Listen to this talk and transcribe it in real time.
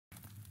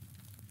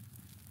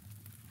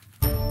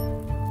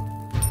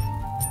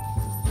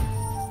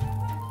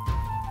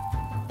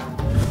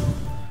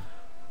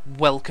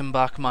welcome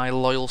back, my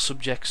loyal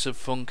subjects of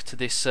funk, to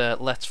this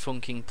Let's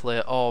Funking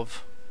play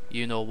of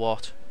you know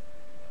what,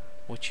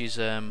 which is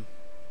going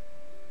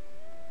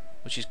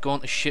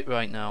to shit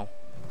right now.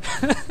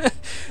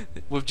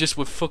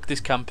 we've fucked this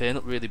campaign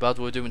up really bad.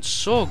 We're doing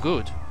so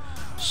good,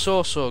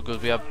 so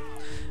good. We have,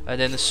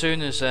 and then as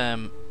soon as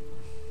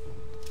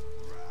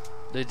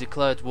they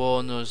declared war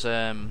on us,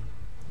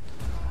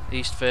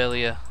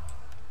 Eastphalia,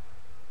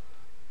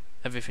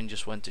 everything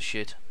just went to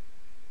shit.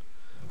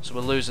 So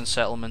we're losing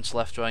settlements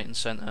left, right and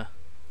centre.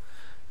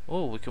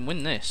 Oh, we can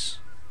win this.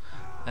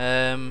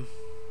 Yeah,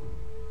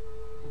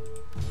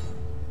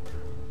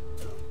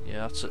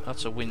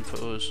 that's a win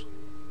for us.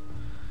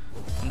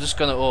 I'm just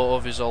gonna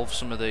auto-resolve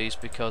some of these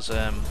because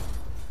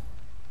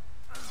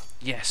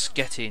yes,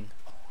 get in.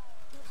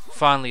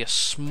 Finally a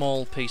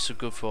small piece of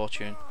good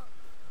fortune.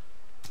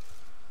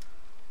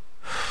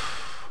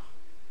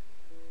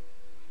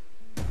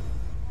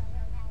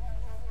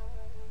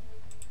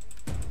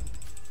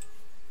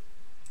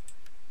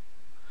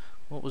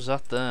 What was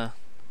that there?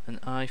 An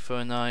eye for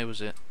an eye,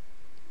 was it?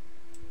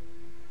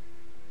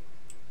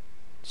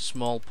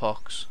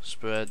 Smallpox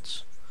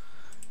spreads.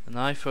 An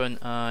eye for an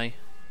eye.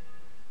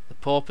 The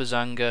pauper's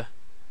anger.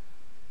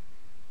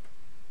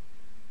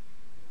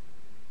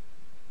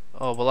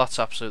 Oh well, that's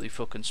absolutely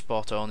fucking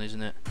spot on,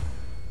 isn't it?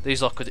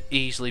 These lot could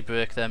easily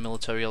break their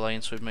military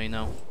alliance with me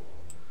now.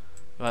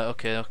 Right,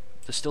 okay,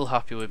 they're still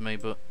happy with me,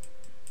 but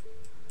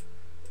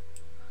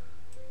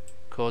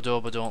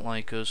Cordoba don't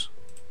like us.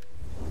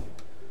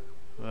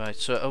 Right,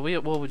 so are we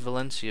at war with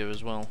Valencia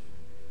as well?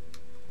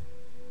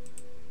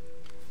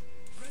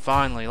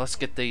 Finally, let's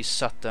get these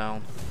sat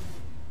down.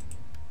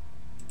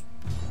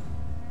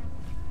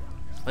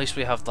 At least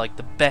we have like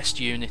the best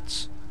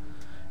units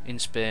in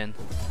Spain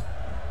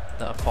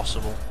that are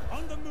possible,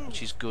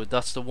 which is good.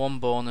 That's the one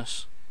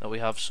bonus that we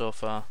have so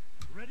far.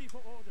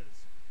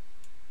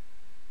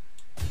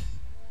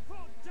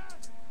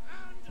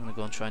 I'm gonna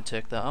go and try and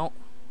take that out.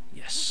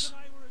 Yes,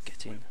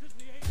 get in.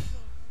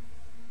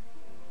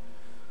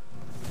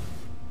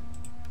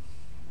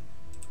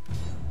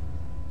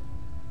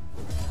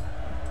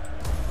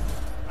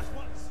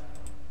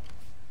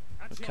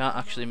 We can't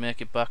actually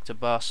make it back to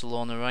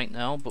Barcelona right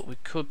now, but we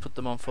could put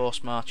them on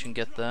forced march and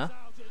get there.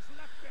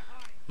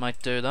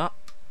 Might do that.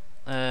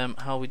 How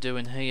are we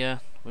doing here?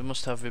 We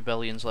must have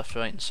rebellions left,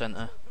 right and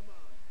centre.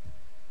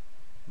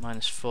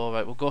 -4,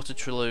 right, we'll go to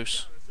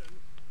Toulouse.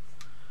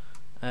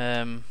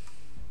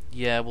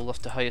 Yeah, we'll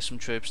have to hire some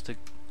troops to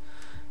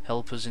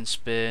help us in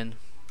Spain.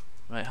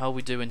 Right, how are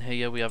we doing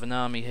here? We have an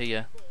army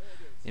here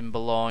in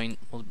Boulogne.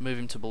 We'll move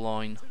him to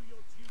Boulogne.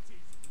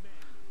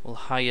 We'll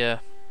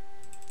hire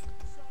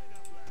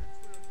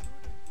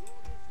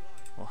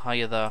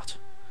that.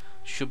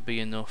 Should be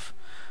enough.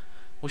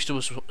 Wish there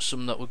was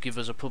some that would give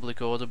us a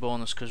public order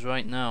bonus, because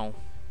right now,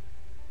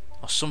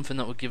 or something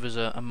that would give us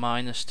a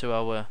minus to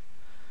our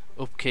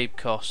upkeep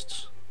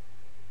costs,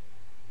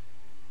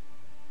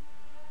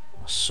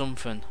 or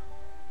something.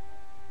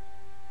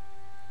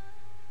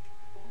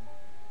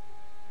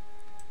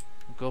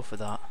 We'll go for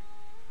that.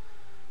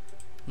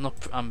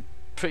 I'm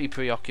pretty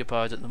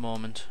preoccupied at the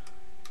moment.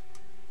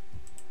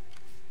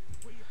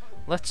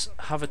 Let's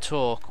have a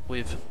talk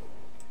with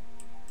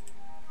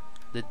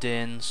the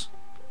Danes,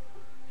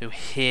 who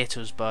hate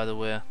us, by the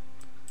way,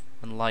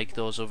 and like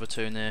those other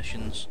two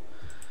nations.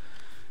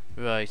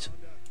 Right,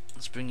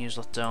 let's bring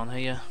Uselot down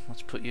here.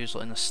 Let's put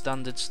Uselot in a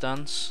standard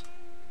stance.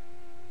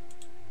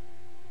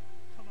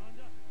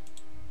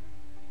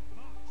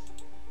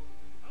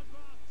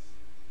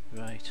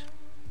 Right.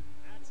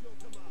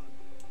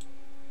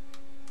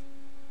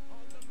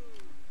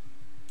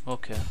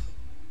 Okay.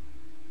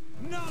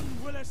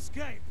 None will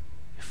escape.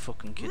 You're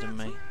fucking kidding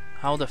me.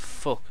 How the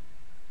fuck?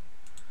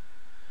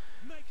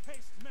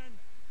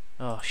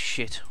 Oh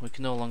shit, we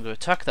can no longer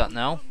attack that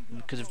now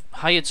because we've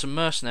hired some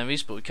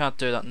mercenaries, but we can't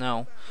do that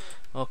now.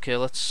 Okay,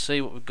 let's see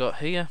what we've got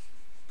here.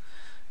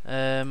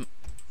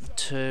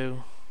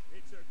 2.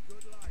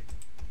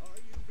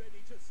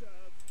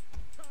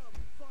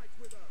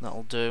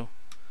 That'll do.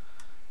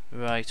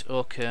 Right,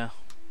 okay.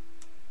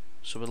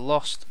 So we're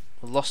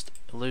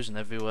losing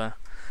everywhere.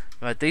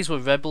 Right, these were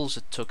rebels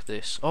that took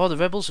this. Oh, the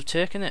rebels have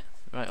taken it.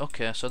 Right,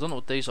 okay, so I don't know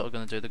what these lot are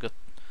going to do. They've got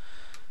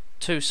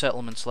 2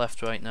 settlements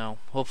left right now.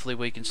 Hopefully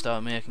we can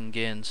start making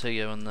gains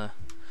here on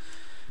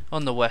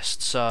the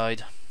west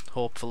side.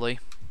 Hopefully.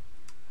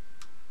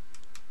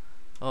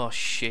 Oh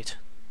shit.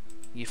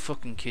 You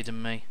fucking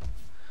kidding me.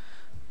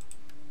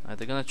 Right,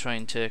 they're gonna try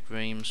and take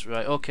Reims.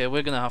 Right, okay,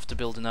 we're gonna have to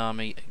build an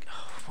army.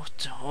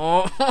 What?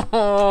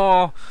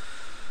 Oh,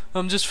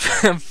 I'm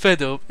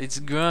fed up. It's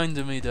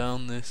grinding me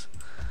down, this.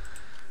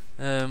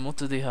 What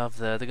do they have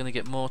there? They're gonna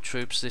get more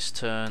troops this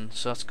turn,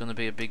 so that's gonna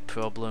be a big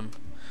problem.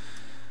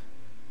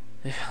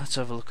 Yeah, let's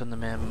have a look on the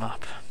main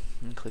map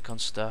and click on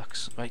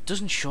stacks. Right, it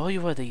doesn't show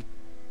you where the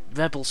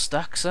rebel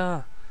stacks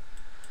are.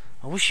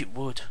 I wish it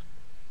would.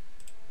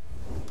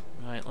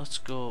 Right, let's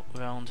go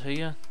around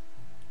here.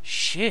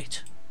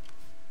 Shit!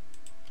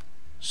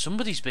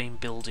 Somebody's been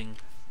building.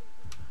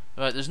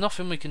 Right, there's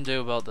nothing we can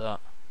do about that.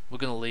 We're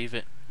gonna leave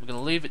it. We're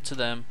gonna leave it to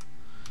them.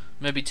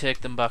 Maybe take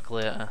them back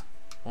later,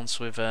 once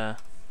we've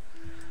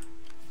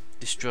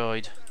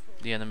destroyed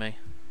the enemy.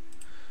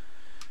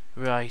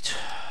 Right.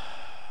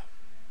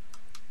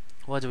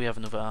 Where do we have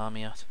another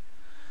army at?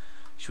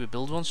 Should we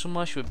build one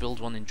somewhere? Should we build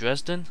one in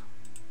Dresden?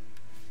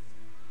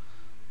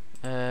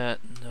 No,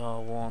 I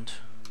won't.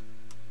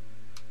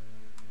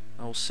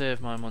 I will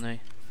save my money.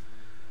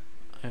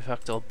 In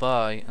fact, I'll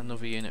buy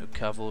another unit of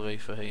cavalry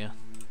for here.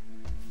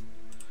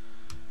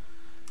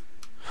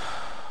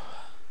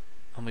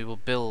 And we will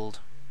build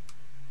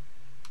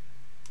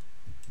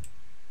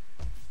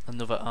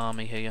another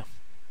army here.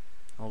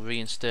 I'll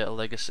reinstate a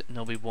legacy.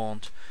 No, we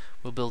won't.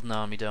 We'll build an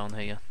army down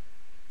here.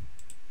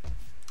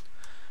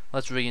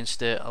 Let's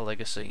reinstate a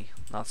legacy.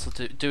 Let's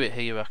do it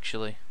here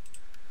actually.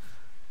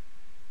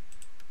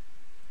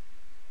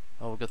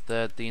 Oh, we got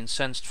the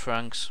incensed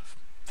Franks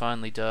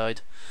finally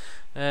died.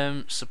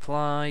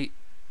 Supply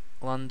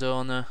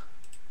landowner.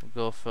 We'll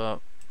go for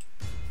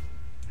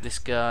this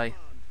guy.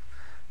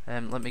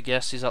 Let me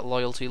guess, is that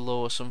loyalty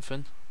low or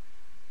something?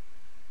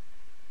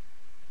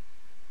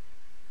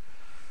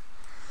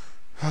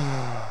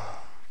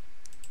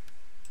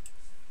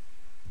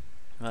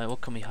 Right,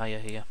 what can we hire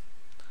here?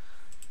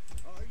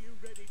 Are you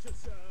ready to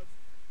serve?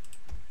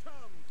 Come,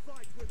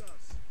 fight with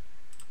us.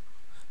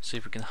 See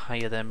if we can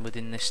hire them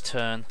within this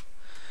turn.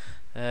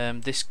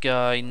 This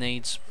guy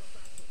needs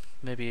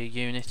maybe a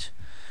unit.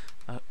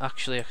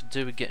 Actually, I could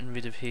do with getting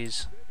rid of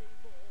his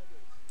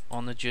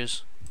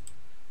onagers.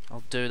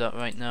 I'll do that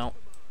right now.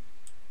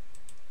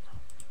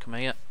 Come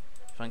here.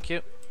 Thank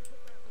you.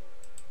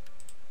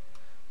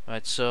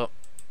 Right, so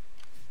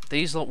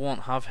these lot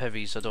won't have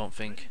heavies, I don't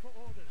think.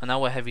 And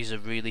our heavies are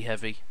really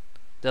heavy.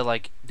 They're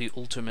like the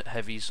ultimate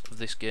heavies of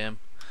this game.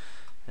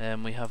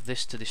 We have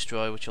this to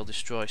destroy, which I'll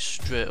destroy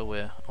straight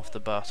away off the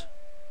bat.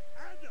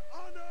 And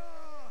honor!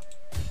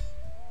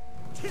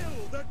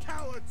 Kill the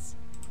cowards!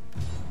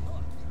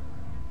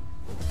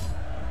 Would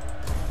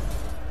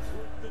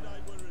that I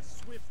were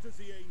as swift as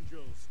the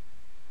angels.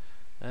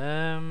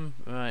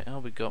 Right, how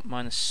we got?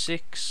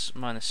 -6,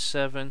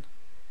 -7.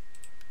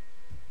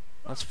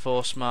 Let's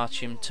force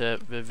march him to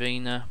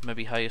Ravenna,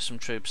 maybe hire some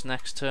troops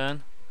next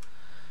turn.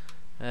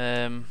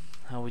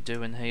 How we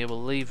doing here?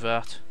 We'll leave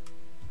that.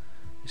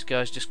 This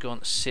guy's just going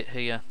to sit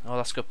here. Oh,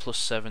 that's got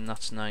 +7,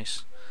 that's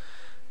nice.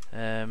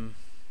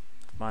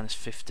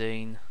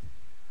 -15.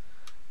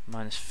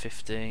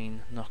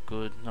 -15. Not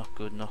good, not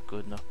good, not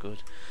good, not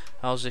good.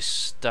 How's this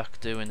stack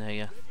doing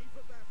here?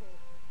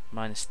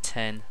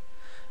 -10.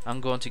 I'm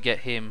going to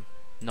get him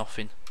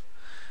nothing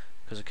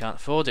because I can't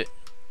afford it.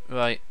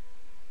 Right,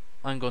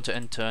 I'm going to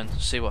end turn,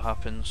 see what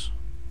happens.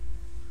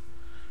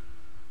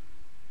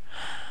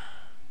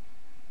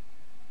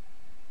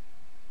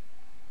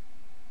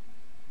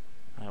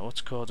 Right,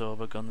 what's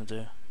Cordoba gonna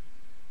do?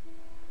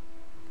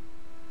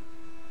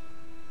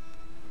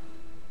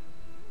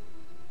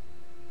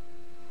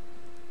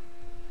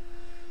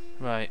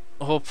 Right,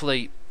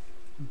 hopefully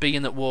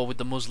being at war with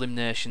the Muslim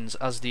nations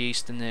as the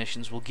Eastern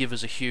nations will give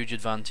us a huge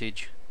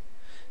advantage.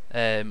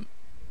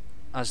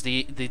 As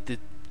the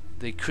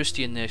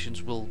Christian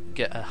nations will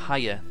get a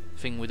higher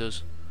thing with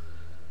us.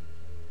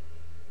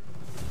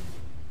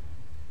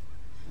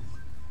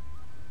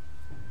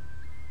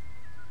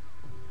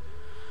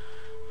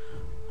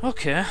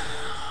 Okay.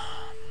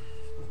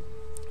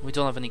 We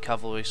don't have any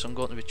cavalry, so I'm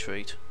going to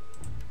retreat.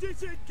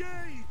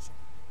 Disengage!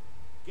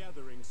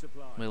 Gathering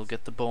supplies. We'll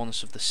get the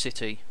bonus of the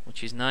city,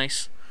 which is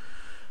nice.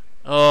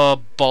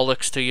 Oh,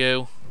 bollocks to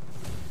you.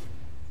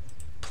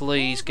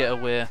 Please get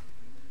away.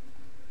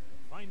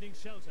 Finding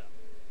shelter.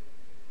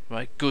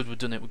 Right, good, we've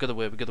done it. We got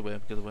away, we got away,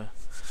 we got away.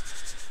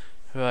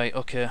 Right,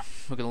 okay.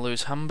 We're going to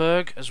lose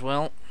Hamburg as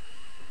well.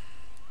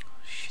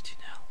 Shitty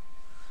hell.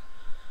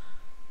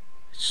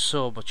 It's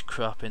so much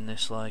crap in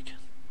this, like.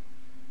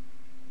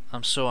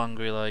 I'm so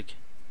angry, like.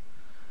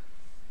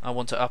 I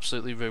want to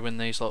absolutely ruin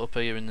these lot up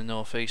here in the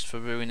northeast for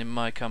ruining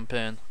my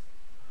campaign.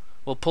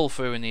 We'll pull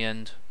through in the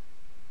end.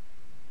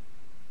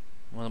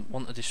 I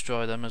want to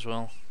destroy them as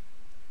well.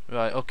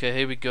 Right, okay,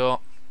 here we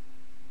go.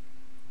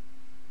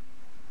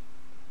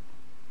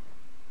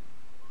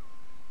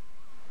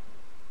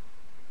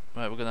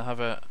 Right, we're gonna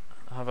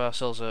have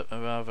ourselves a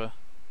rather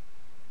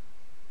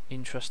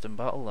interesting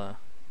battle there.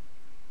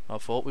 I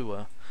thought we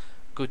were.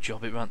 Good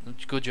job it ran.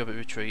 Good job it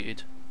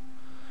retreated.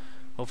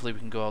 Hopefully we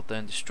can go out there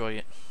and destroy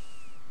it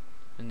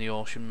in the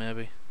ocean,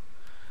 maybe.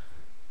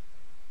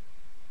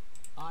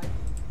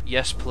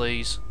 Yes,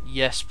 please.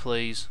 Yes,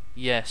 please.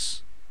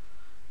 Yes.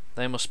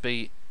 They must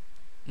be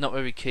not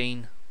very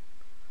keen.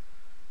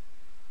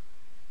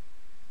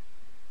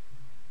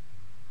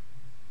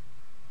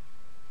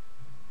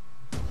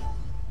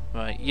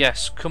 Right,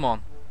 yes, come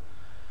on.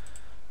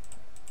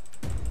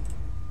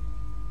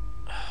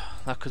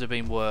 That could have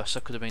been worse.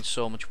 That could have been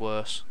so much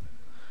worse.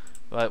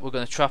 Right, we're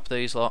going to trap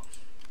these lot.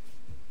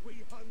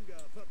 We hunger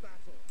for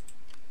battle.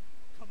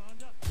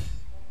 Commander, to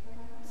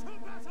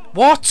battle!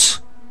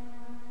 What?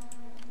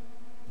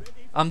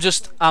 I'm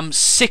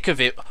sick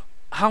of it.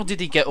 How did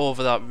he get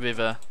over that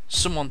river?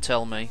 Someone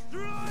tell me.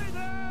 Destroy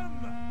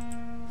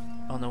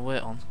them! Oh no,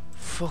 wait on.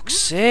 Fuck's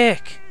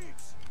sake.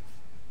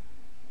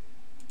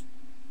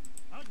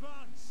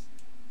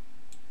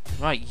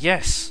 Right,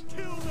 yes.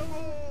 Kill them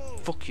all.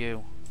 Fuck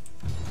you.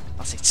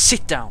 I said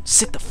sit down.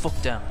 Sit the fuck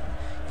down.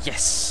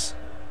 Yes.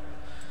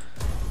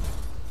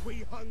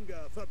 We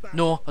hunger for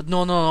battle. No,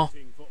 no, no, no.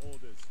 Waiting for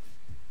orders.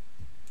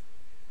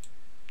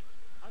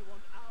 I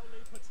want hourly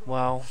patrol.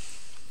 Wow.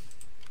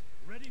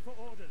 Ready for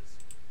orders.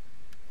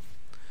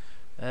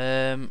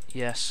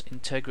 Yes,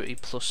 integrity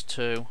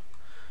 +2.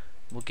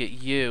 We'll get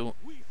you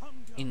We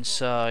hunger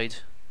inside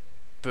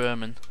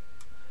Berman.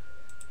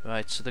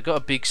 Right, so they've got a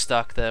big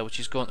stack there which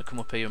is going to come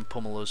up here and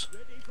pummel us. for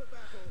ready for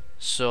battle.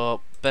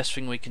 So, best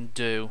thing we can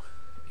do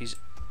is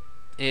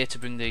A, to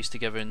bring these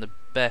together in the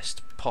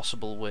best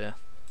possible way.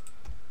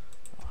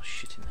 Oh,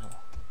 shit in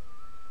hell.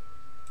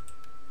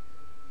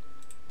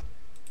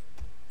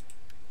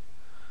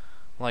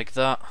 Like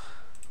that.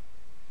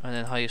 And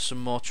then hire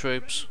some more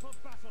troops. For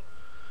battle.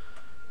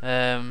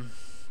 Um,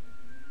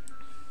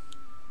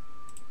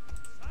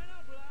 Sign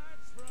up,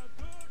 lads, for a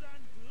good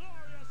and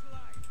glorious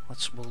life.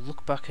 we'll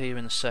look back here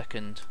in a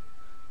second.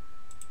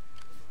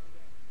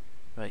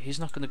 Right, he's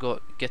not going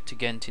to get to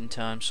Ghent in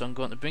time, so I'm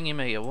going to bring him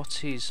here. What's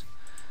his?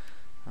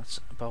 That's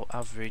about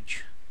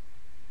average.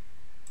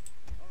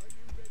 Are you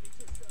ready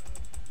to serve?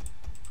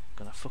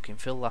 Gonna fucking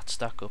fill that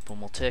stack up, and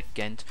we'll take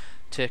Ghent,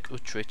 take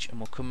Utrecht, and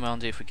we'll come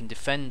around here. If we can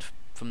defend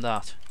from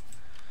that,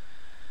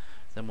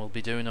 then we'll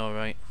be doing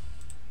alright.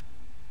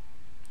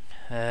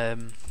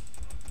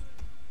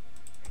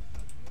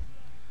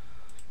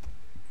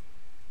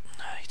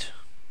 Right.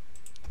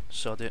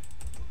 Sod it.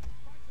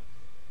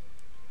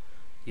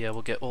 Yeah,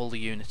 we'll get all the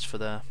units for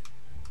there.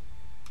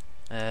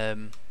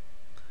 Ready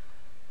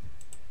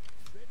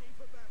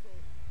for battle.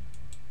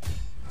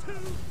 To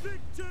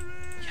victory!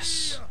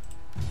 Yes.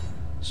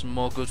 Some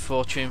more good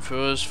fortune for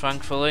us,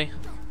 thankfully.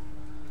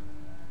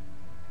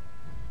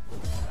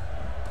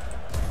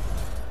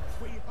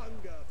 We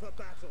hunger for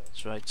battle.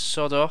 That's right,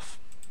 sod off.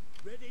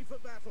 Ready for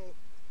battle.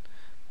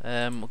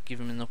 We'll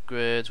give him an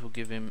upgrade. We'll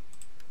give him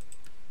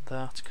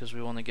that because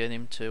we want to get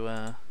him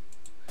to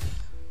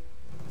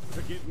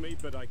Forgive me,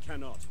 but I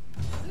cannot.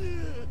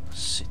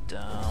 sit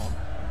down.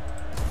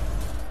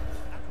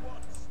 At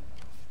once.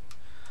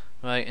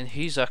 Right, and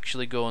he's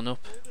actually going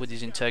up with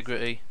his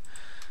integrity.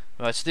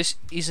 Right, so this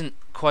isn't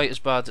quite as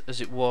bad as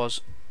it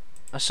was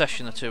a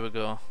session or two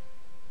ago.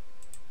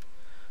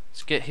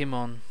 Let's get him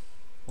on.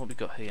 What we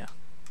got here?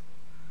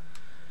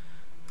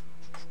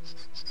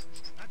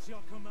 At your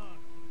command.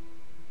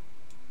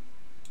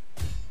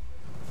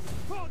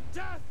 For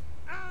death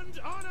and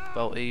honor.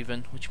 About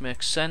even, which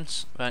makes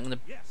sense. Right, I'm going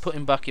to Yes. put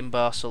him back in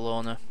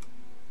Barcelona.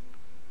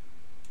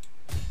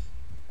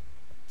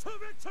 To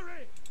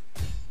victory.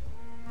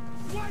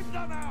 Wipe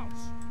them out.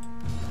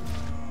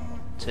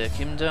 Take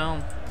him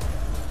down.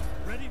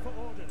 Ready for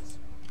orders.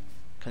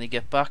 Can he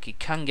get back? He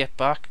can get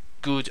back.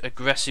 Good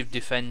aggressive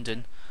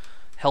defending.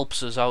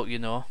 Helps us out, you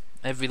know.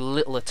 Every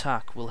little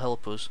attack will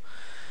help us.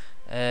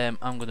 I'm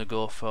going to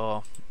go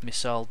for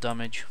missile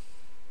damage.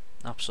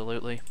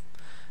 Absolutely.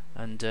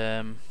 And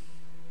Come.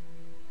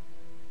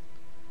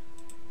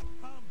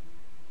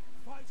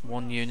 Fight with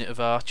one us. unit of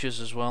archers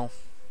as well.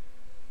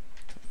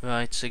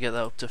 Right, so get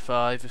that up to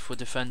 5. If we're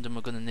defending,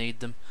 we're going to need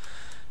them.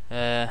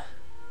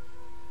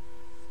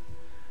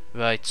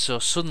 Right, so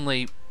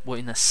suddenly we're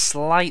in a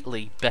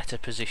slightly better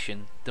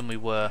position than we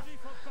were. Ready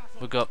for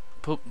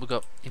battle. We've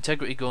got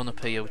integrity going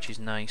up here, which is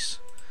nice.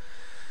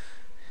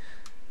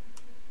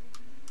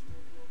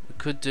 We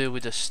could do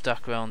with a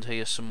stack round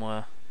here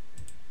somewhere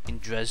in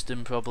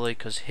Dresden probably,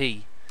 because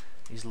he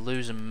is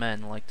losing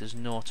men like there's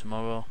no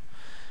tomorrow.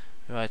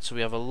 Right, so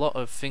we have a lot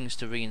of things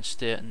to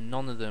reinstate, and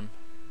none of them.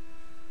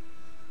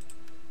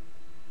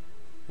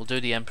 We'll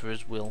do the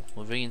Emperor's will.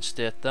 We'll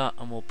reinstate that,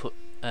 and we'll put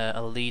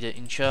a leader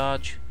in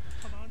charge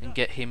Commander. and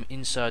get him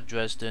inside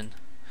Dresden,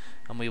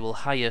 and we will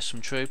hire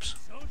some troops.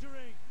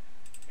 Soldiering.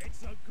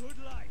 It's a good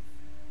life.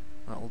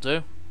 That'll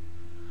do.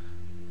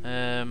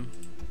 Are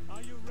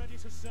you ready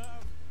to serve?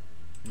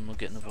 And we'll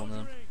get another one of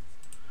them,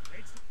 Soldiering.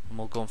 It's and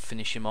we'll go and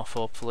finish him off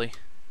hopefully.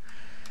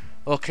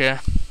 Okay,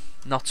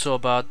 not so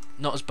bad,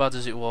 not as bad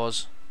as it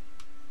was.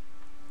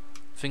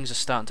 Things are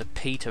starting to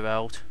peter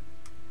out.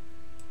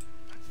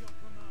 at your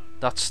command.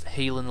 That's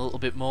healing a little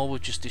bit more.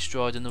 We've just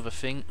destroyed another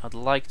thing. I'd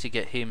like to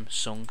get him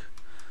sunk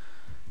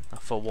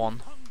for one.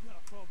 Hunger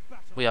for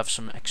battle. We have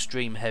some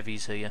extreme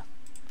heavies here.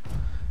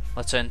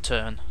 Let's end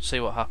turn, see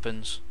what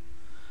happens.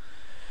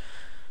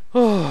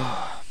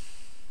 How's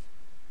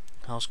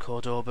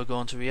Cordoba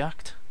going to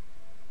react?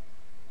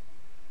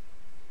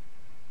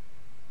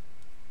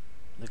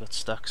 They got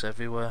stacks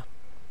everywhere.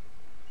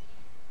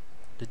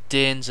 The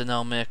Danes are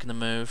now making a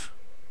move.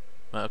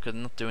 Right, okay,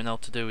 they're not doing how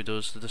to do with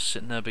us, they're just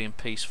sitting there being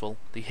peaceful.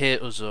 They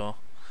hate us though.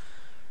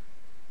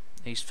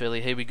 East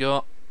Philly, here we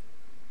go.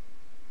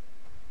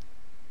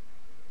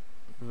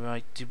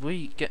 Right, did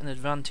we get an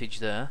advantage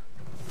there?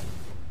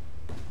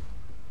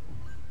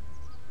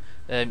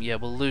 Yeah,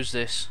 we'll lose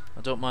this.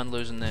 I don't mind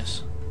losing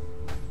this.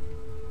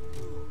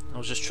 I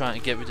was just trying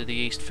to get rid of the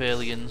East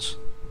Phalians.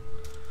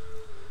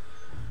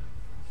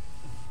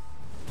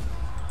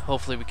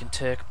 Hopefully we can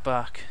take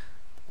back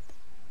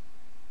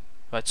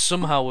Right,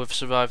 somehow we've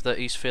survived that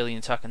Eastphalian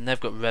attack, and they've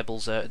got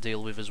rebels there to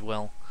deal with as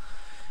well,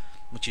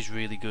 which is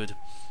really good.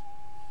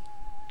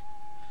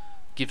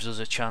 Gives us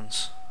a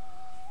chance.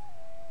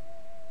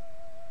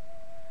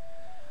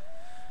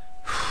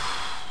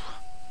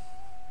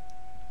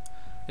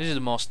 This is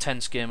the most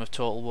tense game of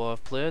Total War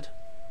I've played.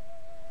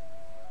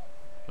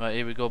 Right,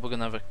 here we go. They're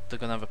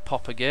gonna have a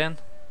pop again.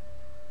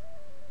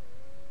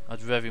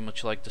 I'd very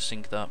much like to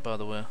sink that, by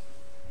the way,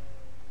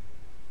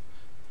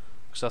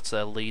 because that's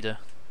their leader.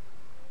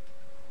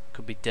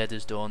 Could be dead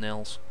as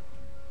doornails.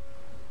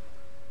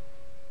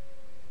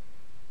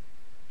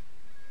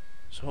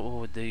 So what were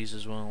with these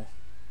as well?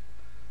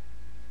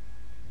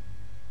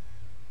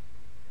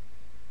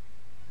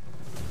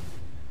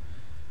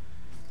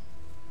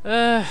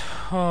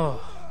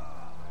 Oh.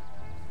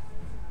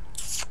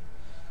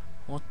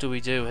 What do we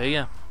do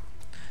here?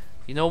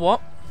 You know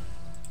what?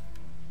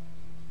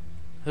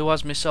 Who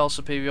has missile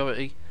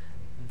superiority?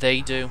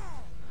 They do.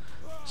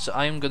 So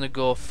I am going to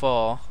go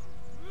for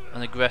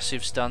an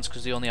aggressive stance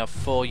because they only have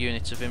 4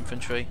 units of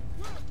infantry,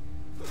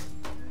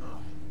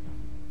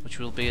 which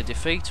will be a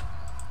defeat.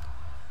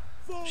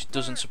 Which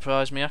doesn't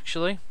surprise me,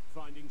 actually.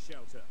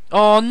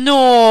 Oh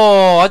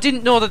no! I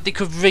didn't know that they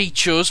could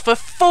reach us, for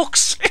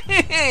fuck's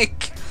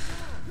sake!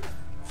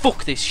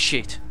 Fuck this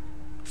shit.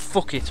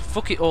 Fuck it.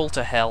 Fuck it all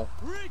to hell.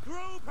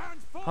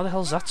 How the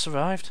hell's that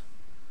survived?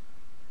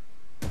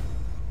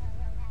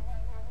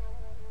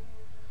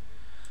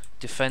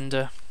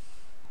 Defender.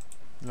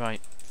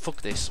 Right.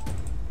 Fuck this.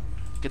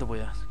 Get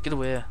away. Get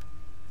away.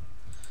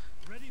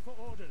 Ready for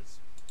orders.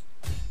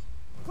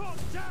 For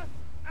death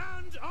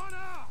and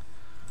honor.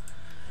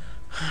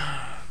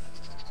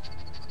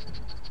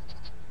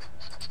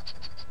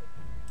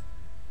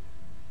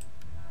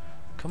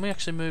 Can we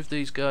actually move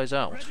these guys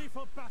out? Ready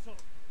for battle.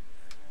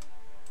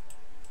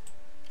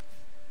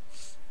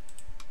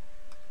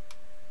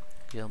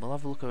 Yeah, we'll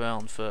have a look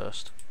around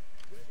first.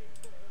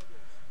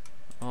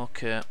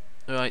 Okay.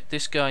 Right,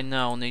 this guy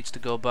now needs to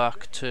go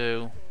back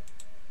to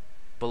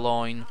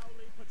Boulogne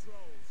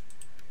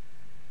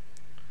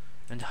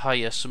and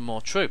hire some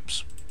more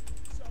troops.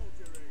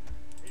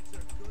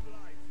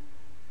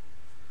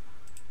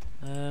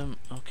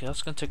 Okay,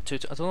 that's going to take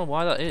 2. I don't know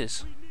why that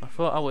is. I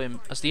thought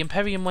as the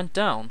Imperium went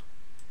down.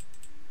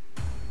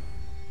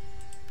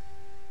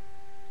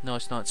 No,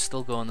 it's not. It's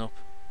still going up.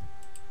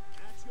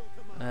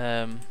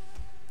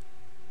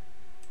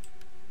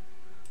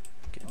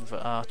 Getting for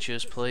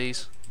archers,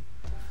 please.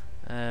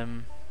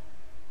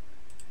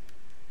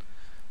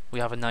 We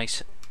have a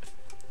nice,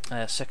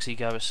 sexy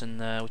garrison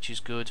there, which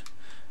is good.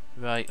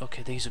 Right,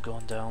 okay, these are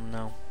going down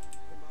now.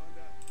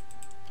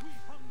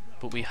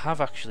 But we have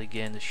actually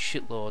gained a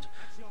shitload.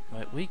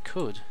 Right, we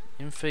could,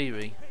 in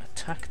theory,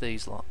 attack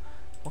these lot.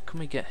 What can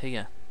we get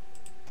here?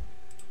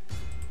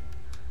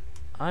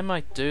 I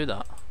might do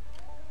that.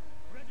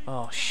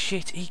 Oh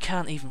shit, he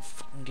can't even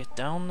fucking get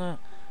down there.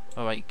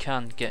 Alright, he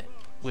can get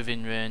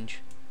within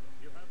range.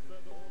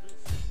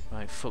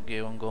 Right, fuck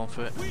you, I'm going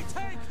for it.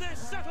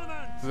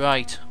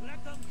 Right.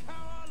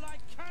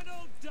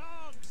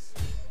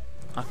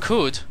 I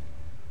could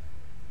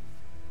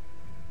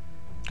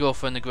go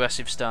for an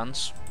aggressive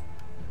stance.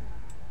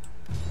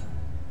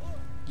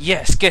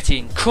 Yes, get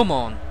in, come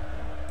on.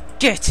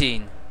 Get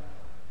in.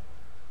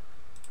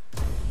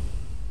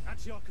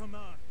 At your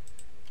command.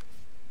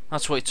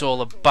 That's what it's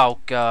all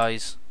about,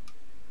 guys.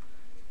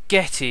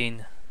 Get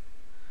in.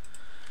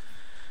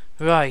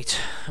 Right,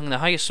 I'm going to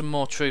hire some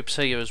more troops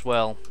here as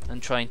well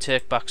and try and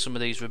take back some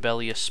of these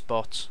rebellious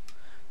spots.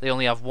 They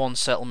only have 1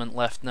 settlement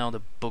left now,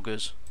 the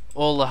buggers.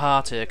 All the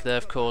heartache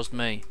they've caused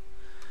me.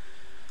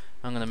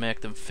 I'm going to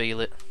make them feel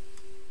it.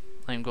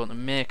 I'm going to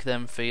make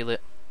them feel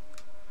it.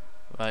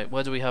 Right,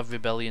 where do we have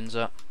rebellions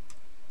at?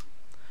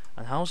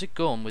 And how's it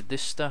going with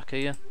this stack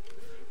here?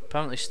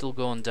 Apparently still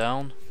going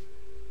down.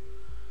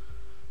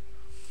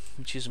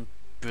 Which isn't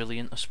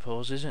brilliant, I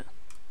suppose, is it?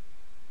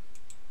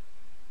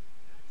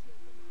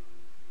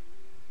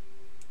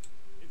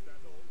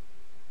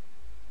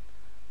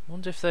 I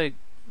wonder if they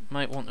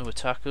might want to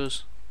attack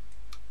us.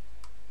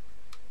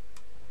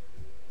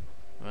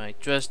 Right,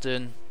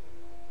 Dresden.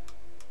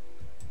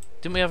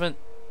 Didn't we have an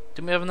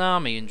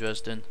army in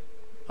Dresden?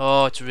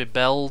 Oh, it's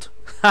rebelled.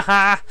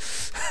 Haha.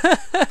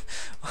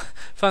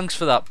 Thanks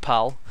for that,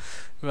 pal.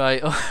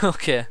 Right,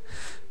 okay.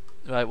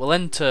 Right, we'll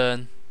end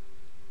turn.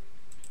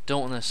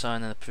 Don't want to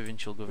assign a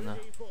provincial governor.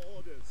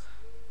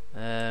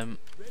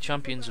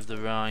 Champions of the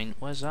Rhine.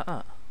 Where's that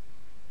at?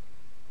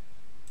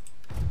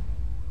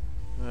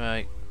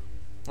 Right.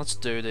 Let's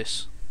do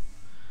this.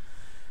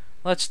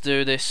 Let's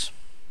do this.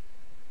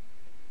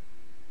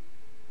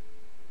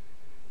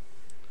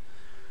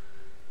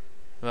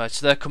 Right,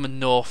 so they're coming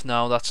north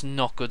now. That's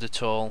not good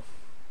at all.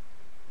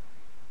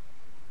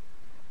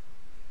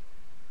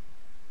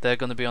 They're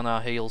going to be on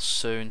our heels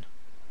soon.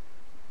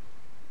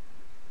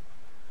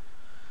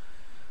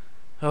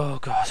 Oh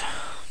god.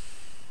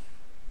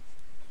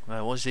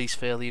 Right, what's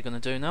Eastphalia going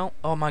to do now?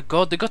 Oh my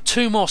god, they got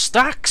 2 more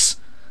stacks!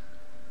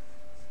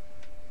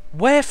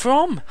 Where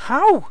from?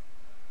 How?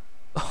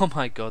 Oh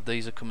my god,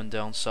 these are coming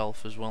down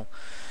south as well.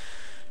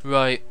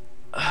 Right.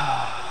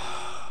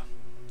 I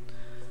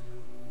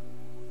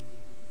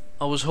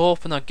was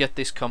hoping I'd get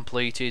this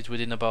completed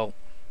within about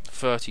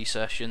 30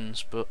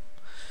 sessions, but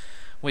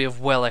we have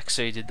well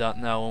exceeded that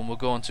now, and we're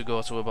going to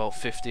go to about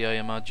 50, I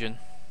imagine.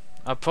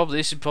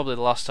 This is probably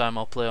the last time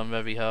I'll play on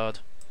very hard.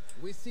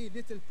 We see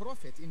little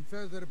profit in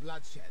further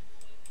bloodshed.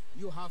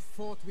 You have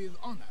fought with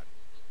honor,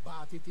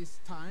 but it is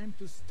time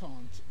to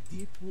staunch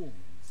deep wounds.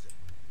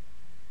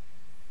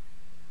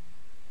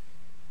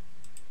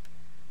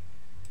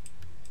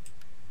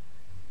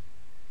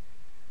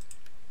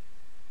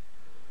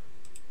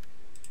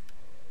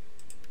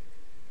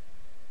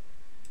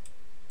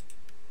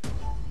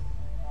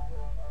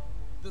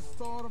 The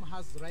storm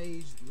has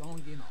raged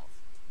long enough,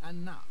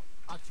 and now,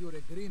 at your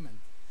agreement,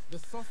 the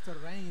softer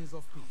rains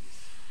of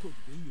peace could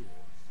be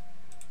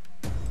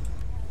yours.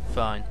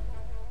 Fine.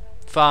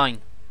 Fine.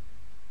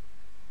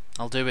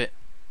 I'll do it.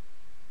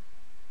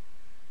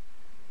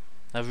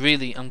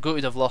 I'm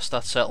gutted I've lost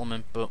that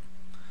settlement, but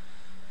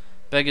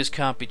beggars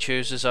can't be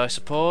choosers, I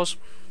suppose.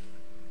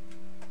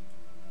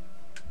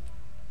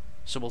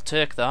 So we'll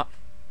take that.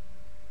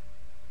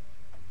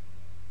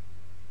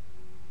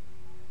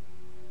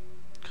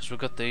 Because we've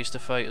got these to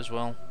fight as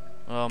well.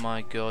 Oh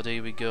my god,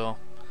 here we go.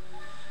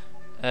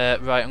 Right,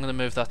 I'm going to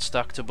move that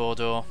stack to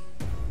Bordeaux.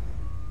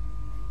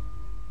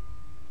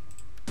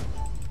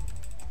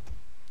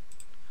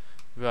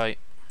 Right.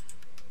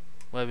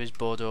 Where is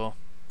Bordeaux?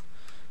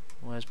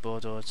 Where's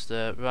Bordeaux? It's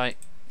there. Right.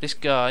 This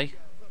guy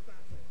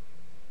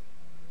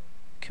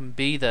can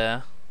be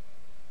there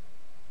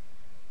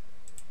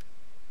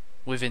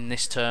within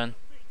this turn.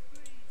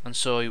 And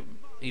so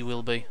he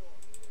will be.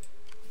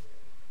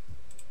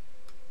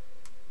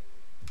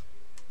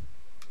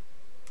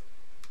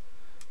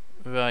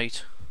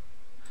 Right.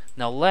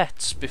 Now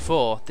let's,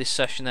 before this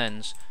session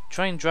ends,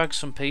 try and drag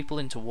some people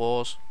into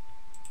wars.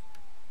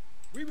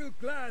 We will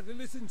gladly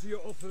listen to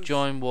your offers.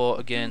 Join war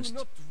against... Do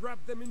not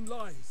wrap them in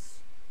lies.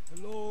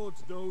 The Lord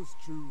knows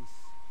truth.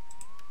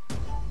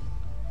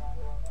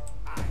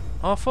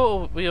 Oh, I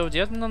thought we already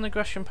had a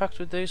non-aggression pact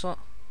with these lot.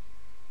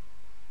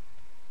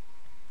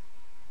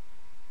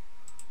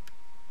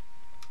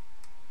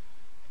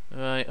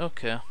 Right,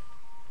 okay.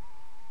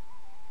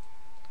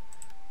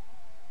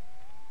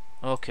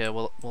 Okay,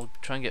 well, we'll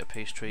try and get a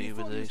peace treaty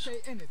with these.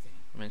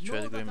 I mean,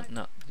 trade agreement.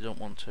 No, they don't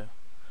want to.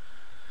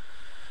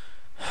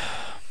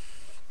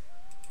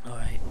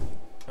 Alright,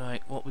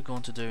 right, what we're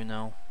going to do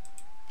now.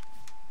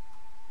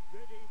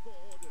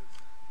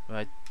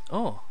 Right,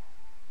 oh,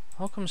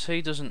 how comes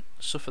he doesn't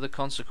suffer the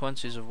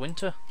consequences of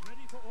winter?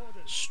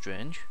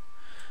 Strange.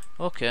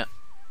 Okay,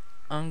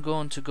 I'm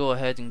going to go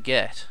ahead and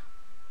get...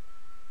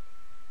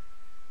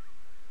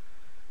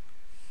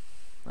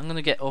 I'm going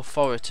to get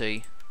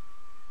authority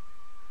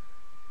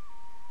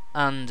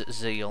and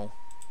zeal.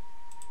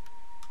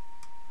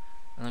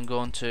 And I'm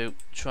going to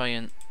try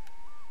and...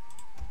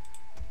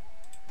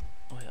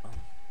 wait on.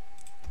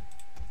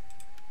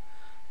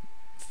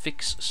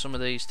 Fix some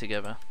of these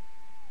together.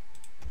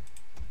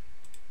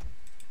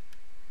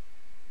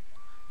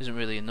 Isn't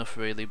really enough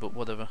really, but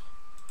whatever.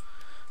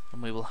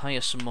 And we will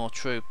hire some more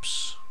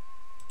troops.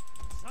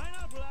 Sign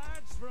up,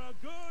 lads, for a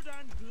good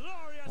and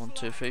glorious 1,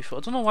 2, 3, 4.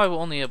 I don't know why we're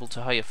only able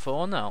to hire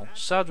 4 now.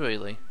 Sad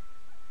really.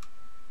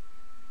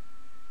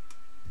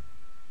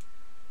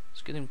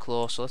 Let's get him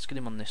closer. Let's get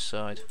him on this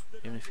side,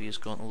 even if he is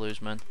going to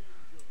lose men.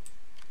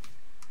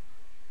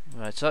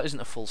 Right, so that isn't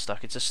a full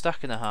stack. It's a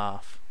stack and a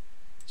half.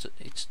 So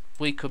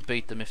we could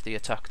beat them if they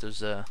attacked us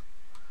there.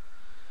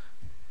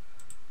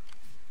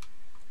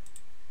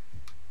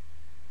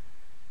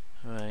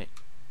 Right.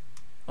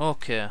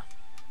 Okay.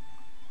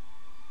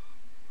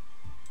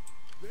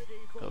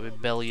 Got a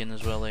rebellion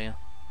as well here.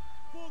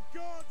 For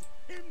God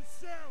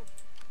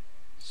himself.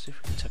 Let's see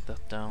if we can take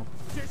that down.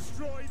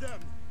 Destroy them.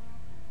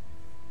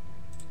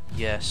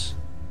 Yes.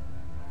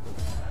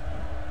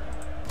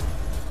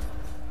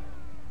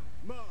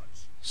 March.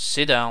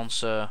 Sit down,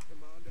 sir.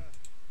 Commander.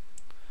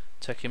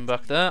 Take him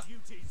back there.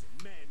 Duties,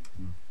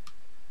 men.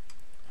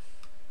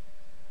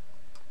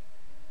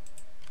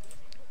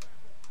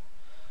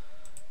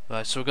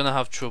 Right, so we're going to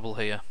have trouble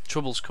here.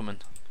 Trouble's coming.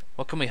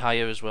 What can we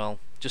hire as well?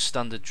 Just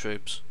standard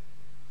troops.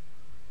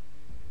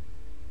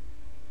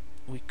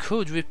 We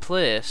could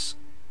replace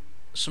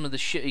some of the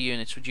shitty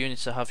units with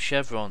units that have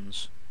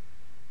chevrons.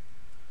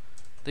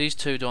 These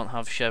two don't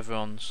have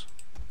chevrons.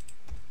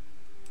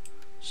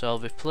 So I'll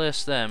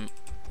replace them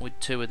with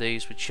 2 of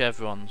these with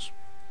chevrons.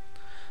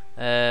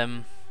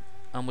 And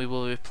we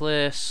will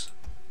replace...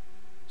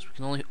 so we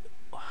can only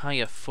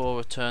hire 4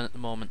 a turn at the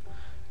moment.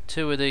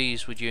 2 of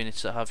these with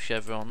units that have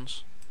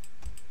chevrons.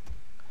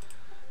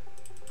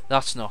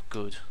 That's not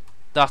good.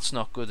 That's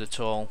not good at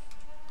all.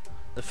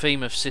 The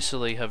theme of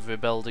Sicily have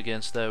rebelled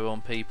against their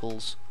own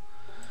peoples.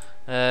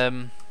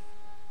 And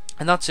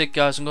that's it,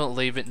 guys. I'm going to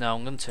leave it now.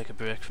 I'm going to take a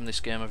break from this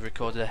game. I've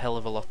recorded a hell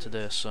of a lot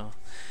today, so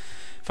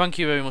thank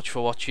you very much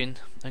for watching,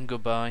 and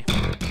goodbye.